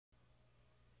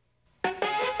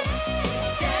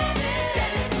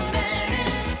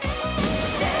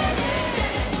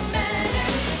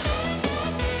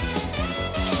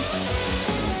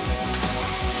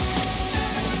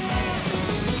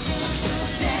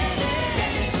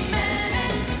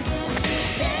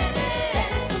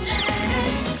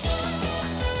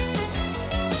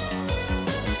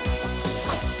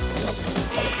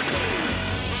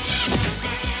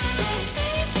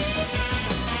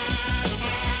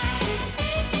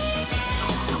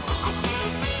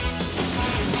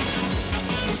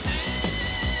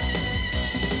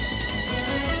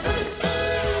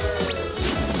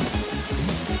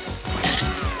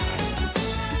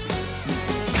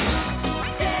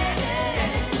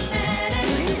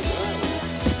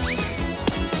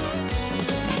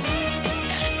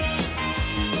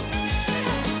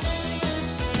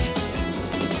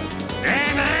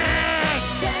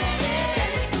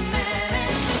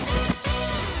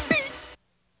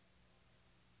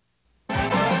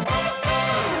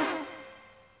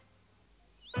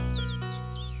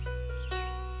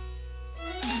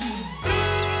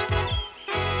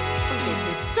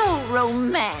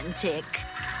romantic.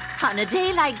 On a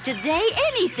day like today,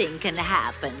 anything can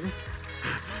happen.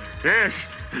 Yes,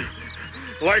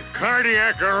 like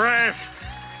cardiac arrest.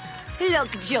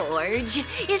 Look, George,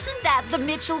 isn't that the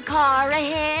Mitchell car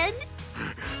ahead?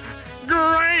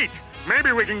 Great!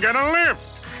 Maybe we can get a lift.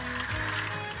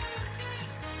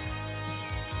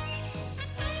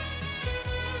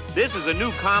 This is a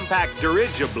new compact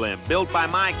dirigi-blimp built by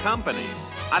my company.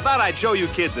 I thought I'd show you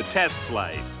kids a test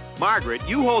flight. Margaret,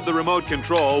 you hold the remote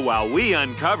control while we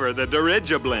uncover the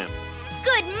dirigi-blimp.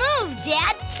 Good move,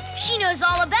 Dad. She knows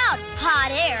all about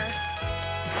hot air.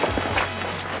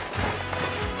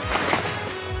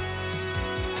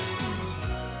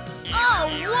 Oh,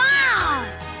 wow!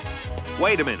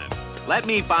 Wait a minute. Let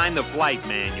me find the flight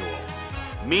manual.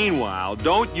 Meanwhile,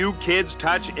 don't you kids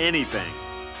touch anything.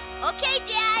 Okay,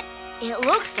 Dad. It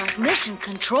looks like mission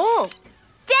control.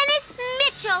 Dennis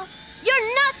Mitchell,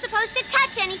 you're not supposed to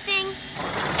touch anything.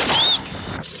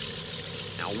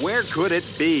 Now, where could it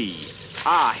be?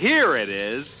 Ah, here it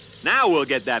is. Now we'll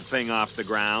get that thing off the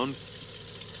ground.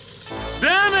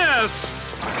 Dennis!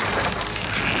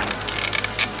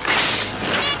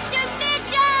 Mr.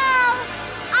 Mitchell!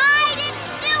 I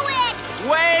didn't do it!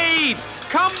 Wait!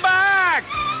 Come back!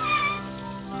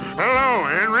 Hello,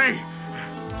 Henry.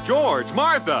 George,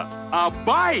 Martha, a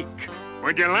bike!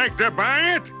 Would you like to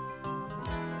buy it?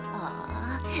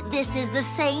 This is the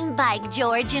same bike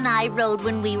George and I rode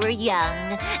when we were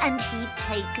young, and he'd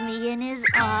take me in his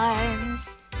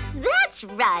arms. That's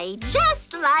right,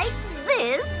 just like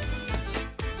this.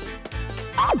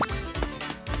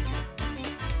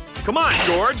 Come on,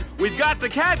 George. We've got to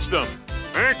catch them.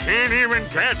 I can't even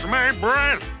catch my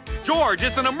breath. George,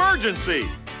 it's an emergency.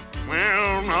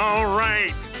 Well, all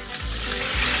right.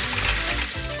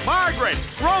 Margaret,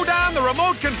 throw down the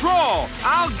remote control.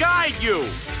 I'll guide you.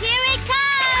 Here it comes!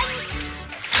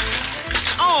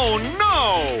 Oh,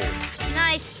 no!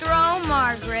 Nice throw,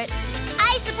 Margaret.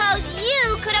 I suppose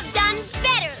you could have done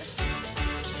better.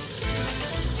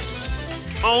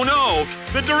 Oh, no!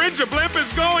 The dirigi-blimp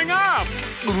is going up!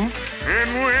 And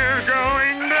we're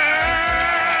going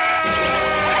down!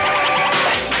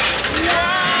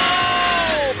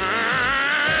 Whoa!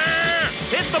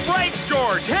 Hit the brakes,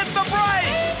 George! Hit the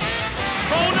brakes!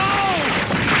 Oh, no!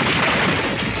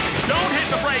 Don't hit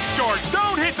the brakes, George!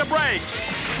 Don't hit the brakes!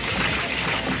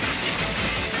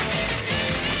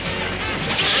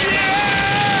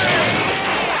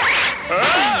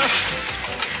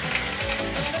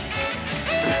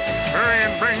 Hurry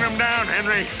and bring them down,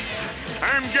 Henry.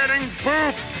 I'm getting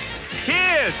poop.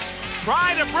 Kids,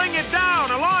 try to bring it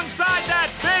down alongside that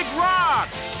big rock.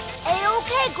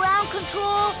 A-okay, ground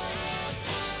control.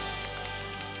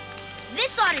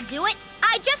 This ought to do it.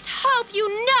 I just hope you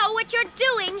know what you're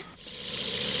doing.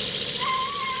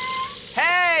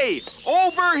 Hey,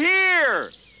 over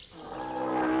here.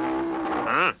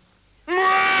 Huh?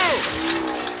 Whoa!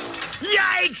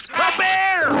 Yikes, a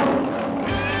bear!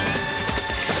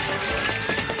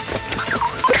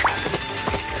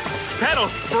 Pedal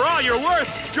for all you're worth,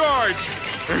 George.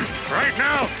 Right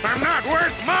now, I'm not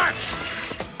worth much.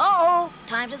 Uh-oh,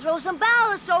 time to throw some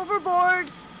ballast overboard.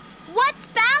 What's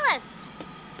ballast?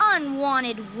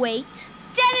 Unwanted weight.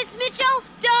 Dennis Mitchell,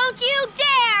 don't you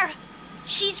dare!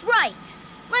 She's right.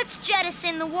 Let's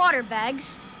jettison the water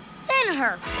bags. Then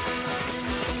her.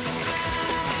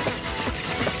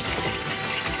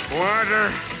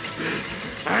 Water.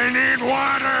 I need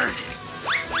water.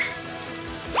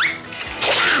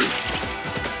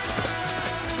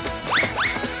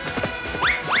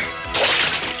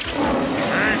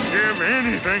 I'd give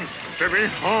anything to be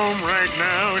home right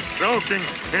now, soaking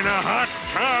in a hot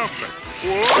tub.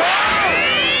 Whoa!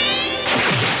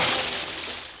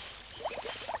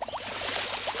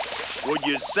 Would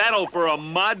you settle for a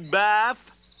mud bath?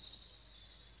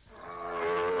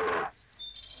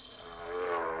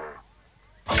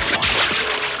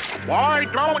 Why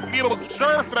don't you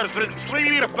surface and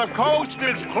see if the coast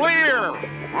is clear?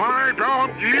 Why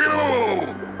don't you?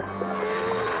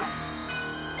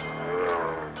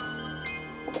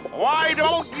 Why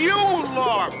don't you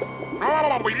look?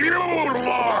 No, you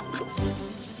look!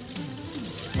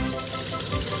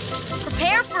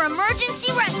 Prepare for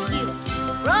emergency rescue.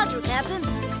 Roger, Captain.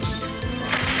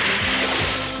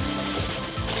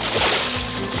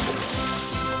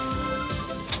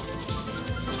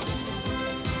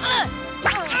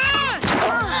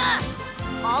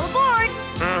 All aboard.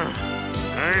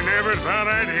 I never thought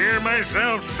I'd hear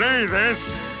myself say this,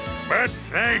 but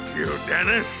thank you,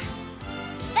 Dennis.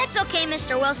 That's okay,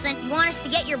 Mr. Wilson. You want us to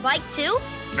get your bike, too?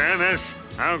 Dennis,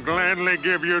 I'll gladly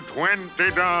give you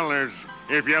 $20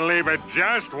 if you leave it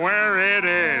just where it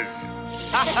is.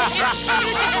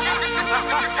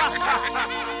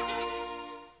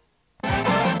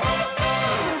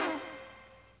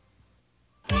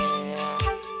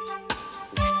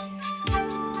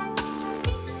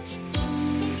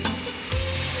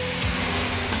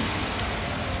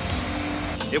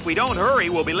 If we don't hurry,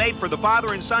 we'll be late for the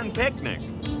father and son picnic.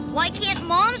 Why can't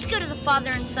moms go to the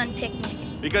father and son picnic?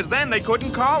 Because then they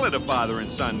couldn't call it a father and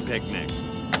son picnic.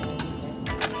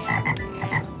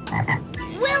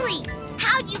 Willie,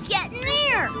 how'd you get in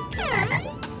there?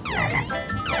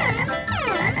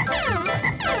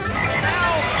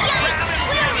 Yikes,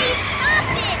 Willie, stop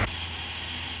it!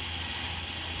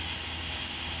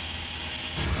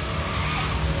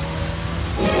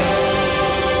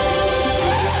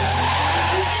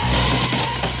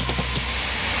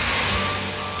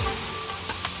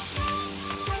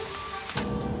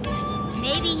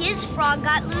 Maybe his frog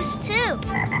got loose too.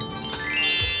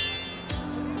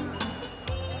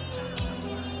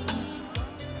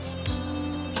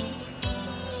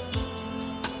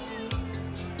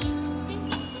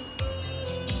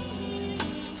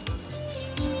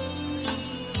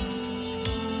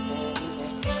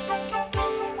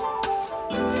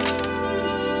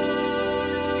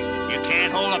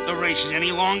 Races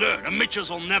any longer. The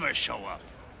Mitchells will never show up.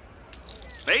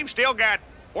 They've still got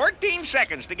 14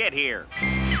 seconds to get here.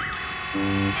 Come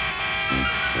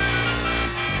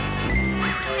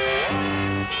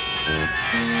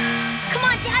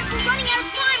on, Dad, we're running out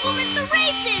of time. We'll miss the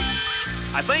races.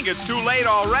 I think it's too late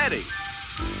already.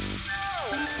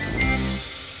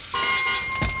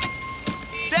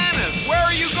 Dennis, where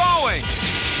are you going?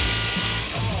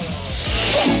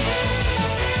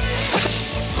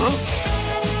 Huh?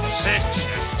 6,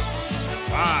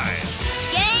 5.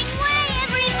 Gangway,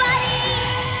 everybody!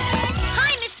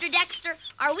 Hi, Mr. Dexter.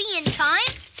 Are we in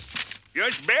time?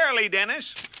 Just barely,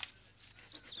 Dennis.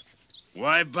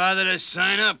 Why bother to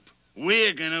sign up?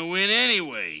 We're gonna win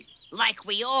anyway. Like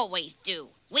we always do.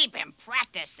 We've been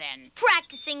practicing.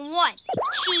 Practicing what?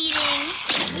 Cheating?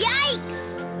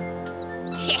 Yikes!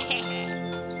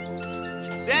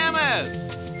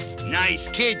 Dennis! Nice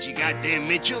kid you got there,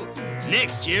 Mitchell.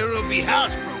 Next year it'll be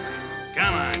housebroken.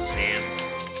 Come on, Sam.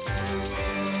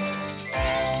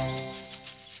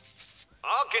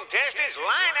 All contestants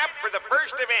line up for the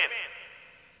first event.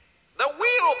 The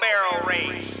wheelbarrow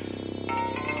race.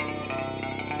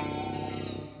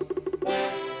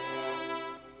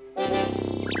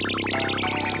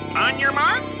 On your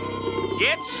mark,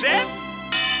 get set.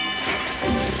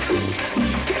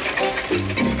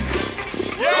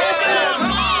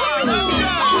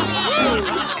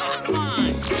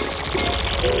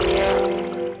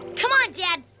 Come on,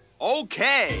 Dad.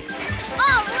 Okay.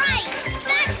 All right.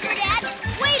 Faster, Dad.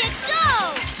 Way to go.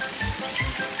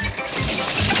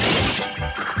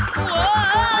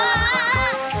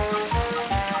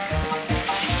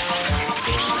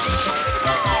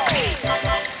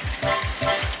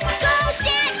 Go,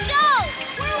 Dad, go.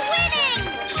 We're winning.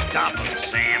 Stop him,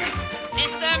 Sam.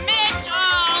 Mr.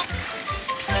 Mitchell!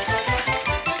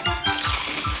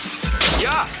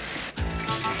 Yeah.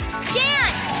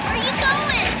 Dad, where are you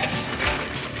going?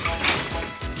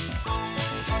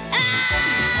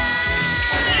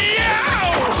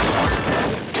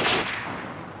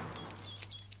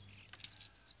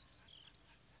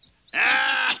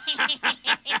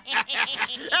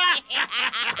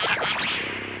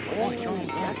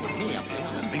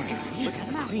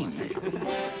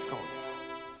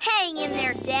 Hang in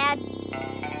there, Dad.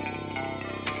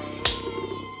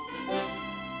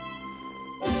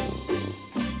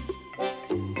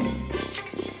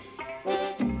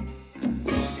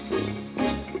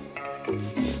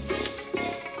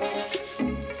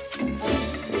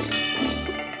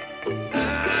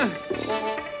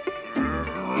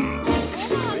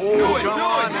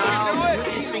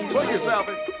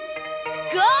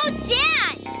 Go,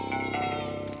 Dad!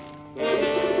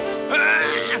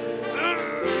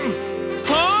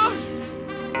 Huh?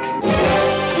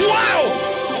 Wow!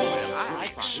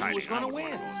 Who was gonna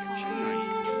win?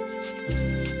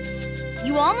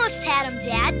 You almost had him,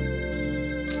 Dad.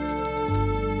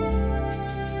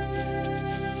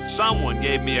 Someone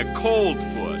gave me a cold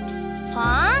foot.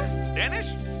 Huh?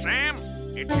 Dennis, Sam,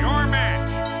 it's your match.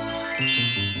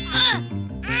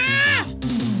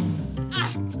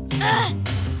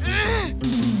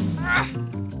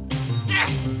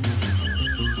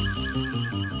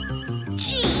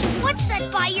 Gee, what's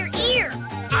that by your ear?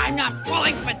 I'm not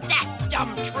falling for that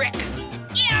dumb trick.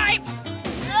 Yipes!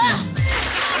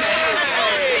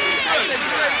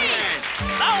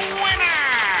 The winner!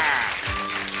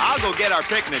 I'll go get our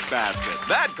picnic basket.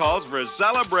 That calls for a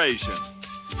celebration.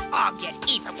 I'll get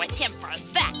even with him for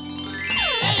that.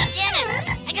 Hey, Dennis,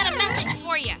 I got a message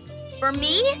for you. For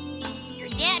me? Your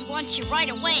dad wants you right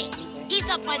away. He's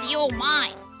up by the old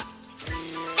mine.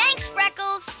 Thanks,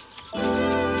 Freckles.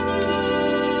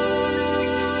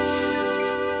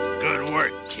 Good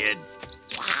work, kid.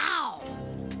 Wow.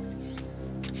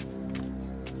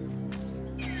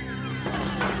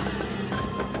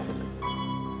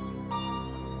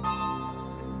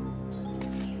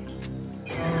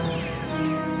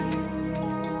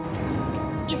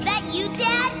 Is that you,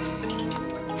 Dad?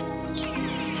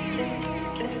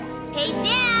 Hey,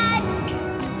 Dad!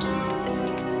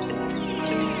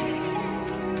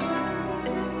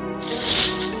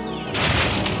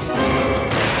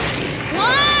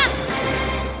 What?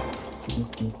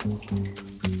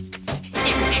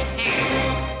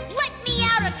 Let me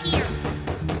out of here!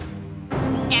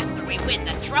 After we win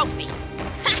the trophy.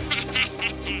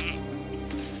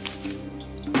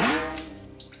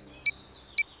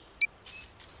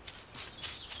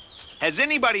 Has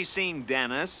anybody seen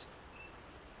Dennis?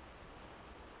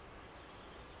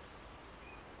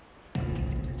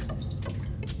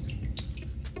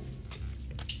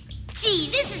 Gee,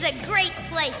 this is a great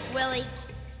place, Willie.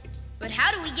 But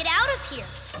how do we get out of here?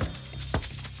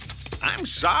 I'm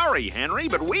sorry, Henry,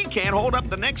 but we can't hold up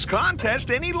the next contest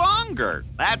any longer.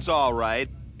 That's all right.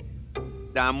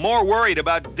 I'm more worried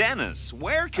about Dennis.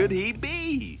 Where could he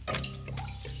be?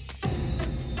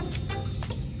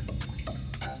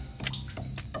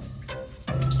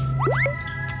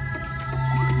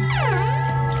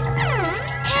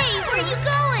 Hey, where are you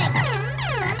going?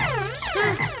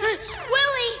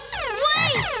 Willie,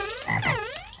 wait!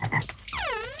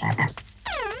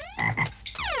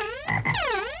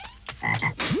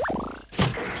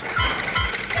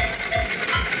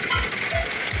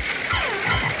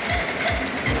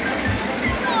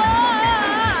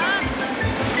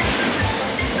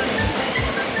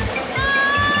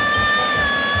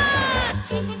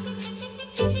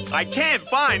 I can't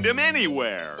find him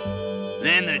anywhere.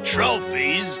 Then the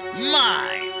trophy's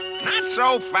mine. Not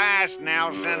so fast,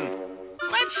 Nelson.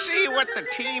 Let's see what the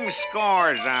team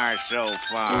scores are so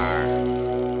far.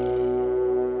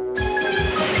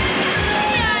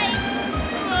 Yikes!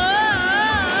 Whoa!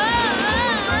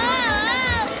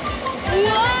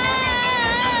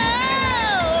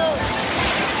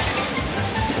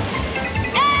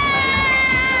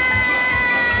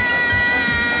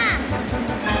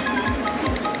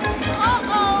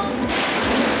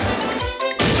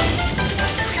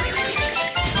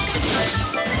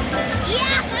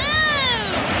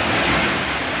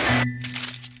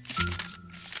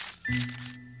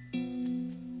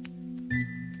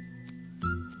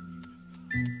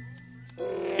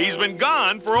 He's been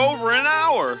gone for over an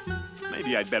hour.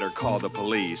 Maybe I'd better call the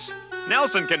police.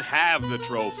 Nelson can have the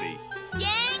trophy.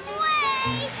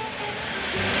 Gangway!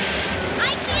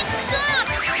 I can't stop!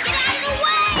 Get out of the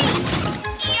way!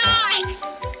 Yikes!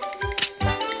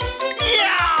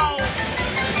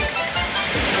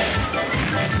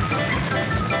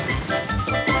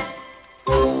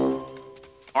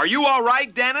 Are you all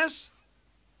right, Dennis?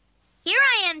 Here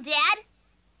I am, Dad.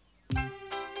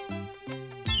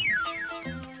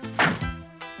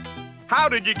 How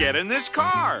did you get in this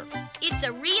car? It's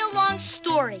a real long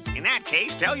story. In that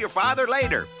case, tell your father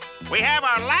later. We have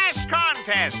our last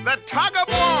contest, the tug of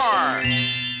war.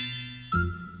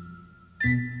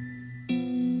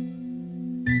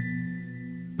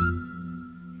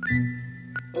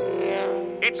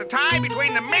 It's a tie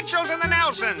between the Mitchells and the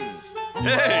Nelsons.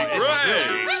 Hey,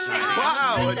 great!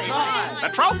 Wow, a tie. The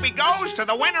trophy goes to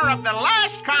the winner of the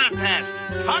last contest,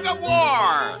 tug of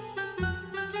war.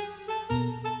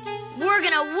 We're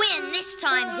gonna win this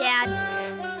time, Dad.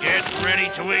 Get ready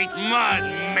to eat mud,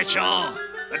 Mitchell.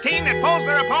 The team that pulls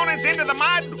their opponents into the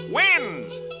mud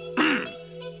wins.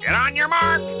 Get on your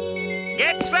mark.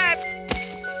 Get set.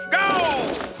 Go!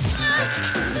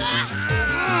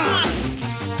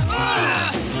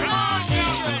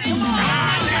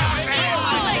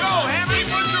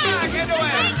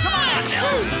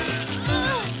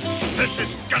 This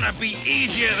is gonna be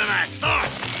easier than I thought,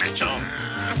 Mitchell.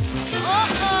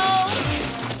 Uh-oh!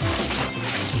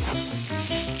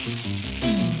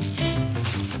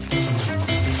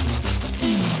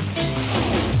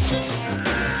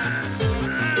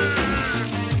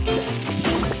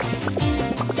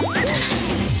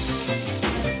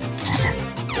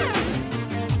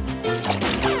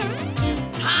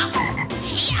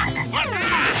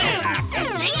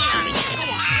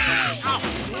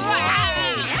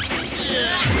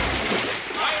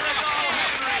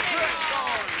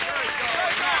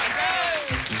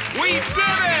 We did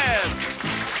it!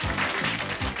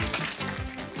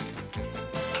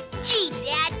 Gee,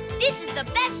 Dad, this is the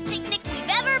best picnic we've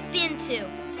ever been to.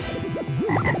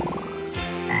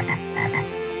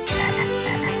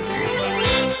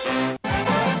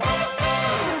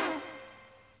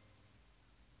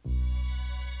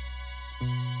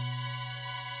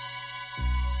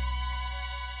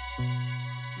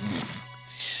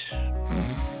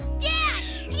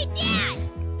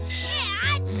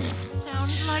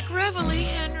 Sounds like reveille,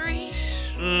 Henry.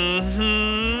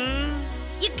 Mm-hmm.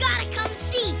 You gotta come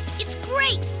see. It's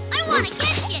great. I want to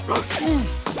catch it.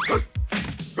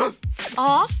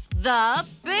 Off the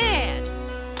bed.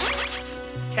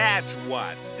 Catch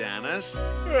what, Dennis?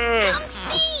 Come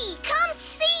see. Come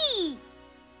see.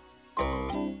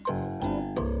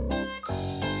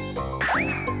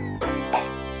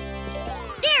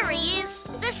 There he is,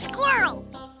 the squirrel.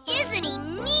 Isn't he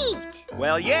neat?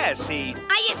 Well, yes, I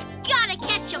just gotta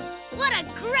catch him. What a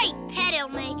great pet he'll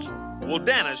make. Well,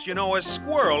 Dennis, you know, a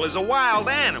squirrel is a wild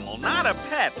animal, not a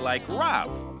pet like Ruff.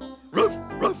 Ruff,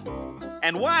 Ruff.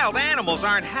 And wild animals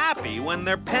aren't happy when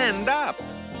they're penned up.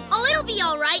 Oh, it'll be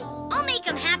all right. I'll make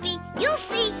him happy. You'll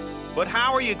see. But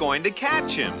how are you going to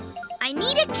catch him? I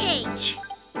need a cage.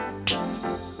 And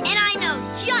I know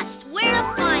just where to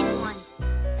find one.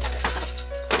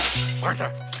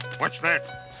 Martha, what's that?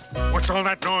 What's all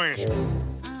that noise?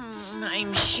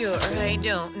 I'm sure I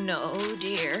don't know,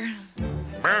 dear.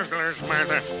 Burglars,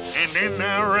 Martha, and in the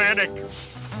attic.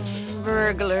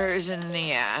 Burglars in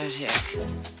the attic.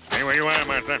 Stay where you are,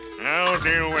 Martha. I'll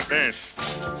deal with this.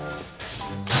 All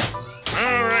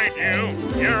right,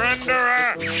 you're under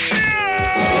a...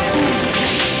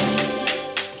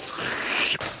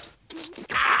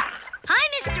 Hi,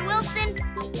 Mr. Wilson.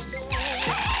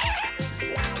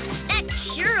 That's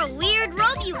sure a weird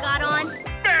robe you got on.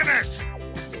 Menace!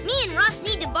 Me and Ruff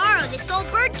need to borrow this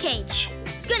old bird cage.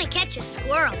 Gonna catch a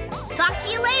squirrel. Talk to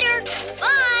you later.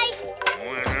 Bye.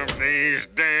 One of these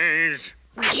days.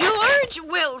 George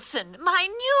Wilson, my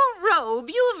new robe,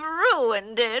 you've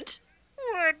ruined it.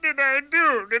 What did I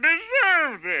do to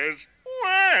deserve this?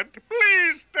 What?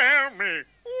 Please tell me.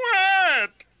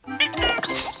 What?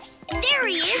 There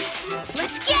he is.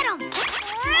 Let's get him.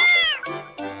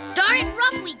 Darn it,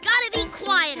 Ruff, we gotta be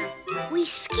quieter. We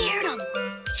scared him.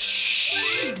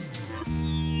 Shh.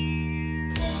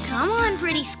 Come on,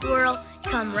 pretty squirrel.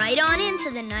 Come right on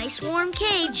into the nice warm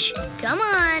cage. Come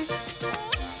on.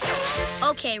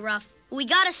 Okay, Ruff, we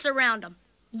gotta surround him.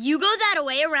 You go that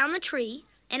way around the tree,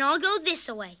 and I'll go this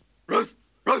way. Ruff,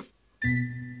 Ruff.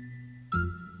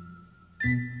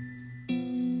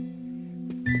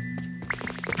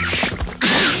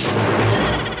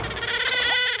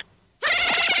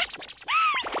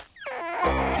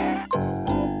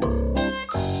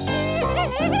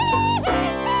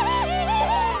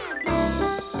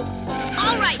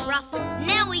 All right, Ruff.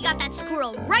 Now we got that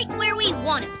squirrel right where we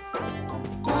want him.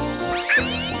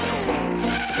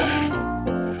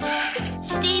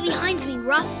 Stay behind me,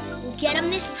 Ruff. We'll get him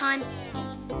this time.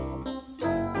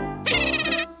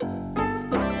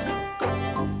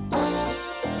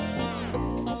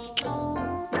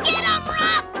 Get him,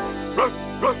 Ruff! Ruff,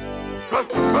 Ruff, Ruff, Ruff,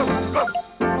 Ruff.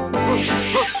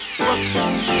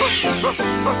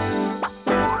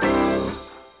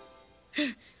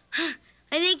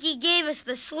 I think he gave us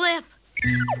the slip.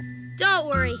 Don't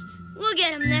worry. We'll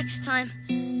get him next time.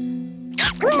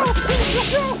 Whoa!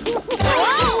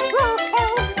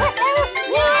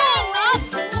 Whoa, Ruff!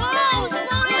 Whoa!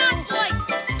 Slow down, boy!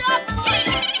 Stop, boy!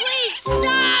 Please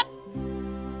stop!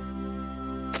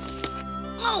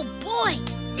 Oh, boy!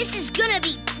 This is gonna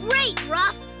be great,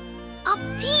 Ruff! A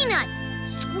peanut!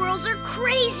 Squirrels are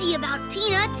crazy about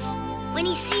peanuts. When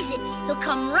he sees it, he'll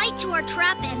come right to our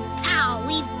trap and pow!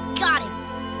 We've got him!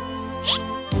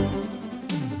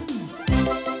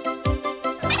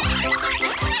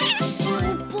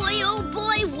 Oh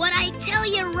boy, what I tell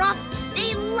you, Ruff,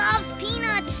 they love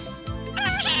peanuts.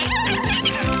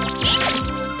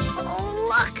 Oh,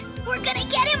 look, we're gonna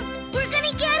get him. We're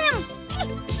gonna get him.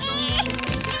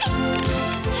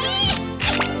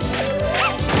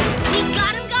 We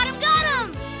got him, got him, got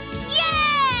him.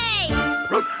 Yay!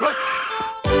 Ruff, Ruff.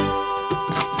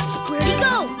 Where'd he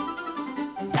go?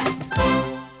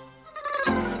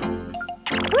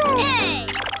 Hey!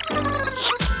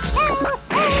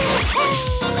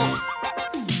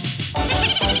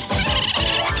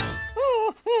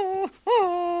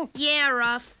 Yeah,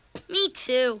 Ruff. Me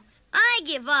too. I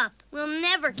give up. We'll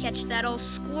never catch that old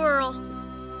squirrel.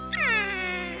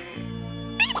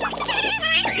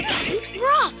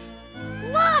 Ruff!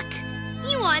 Look!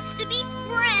 He wants to be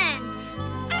friends.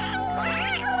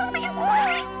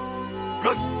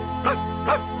 Ruff, Ruff,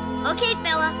 Ruff. Okay,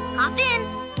 fella, hop in.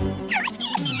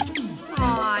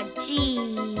 Aw,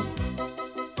 gee.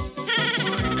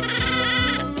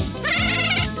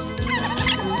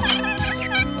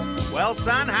 Well,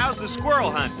 son, how's the squirrel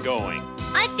hunt going?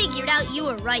 I figured out you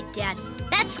were right, Dad.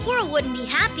 That squirrel wouldn't be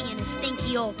happy in his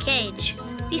stinky old cage.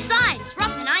 Besides,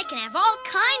 Ruff and I can have all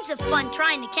kinds of fun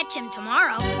trying to catch him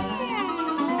tomorrow.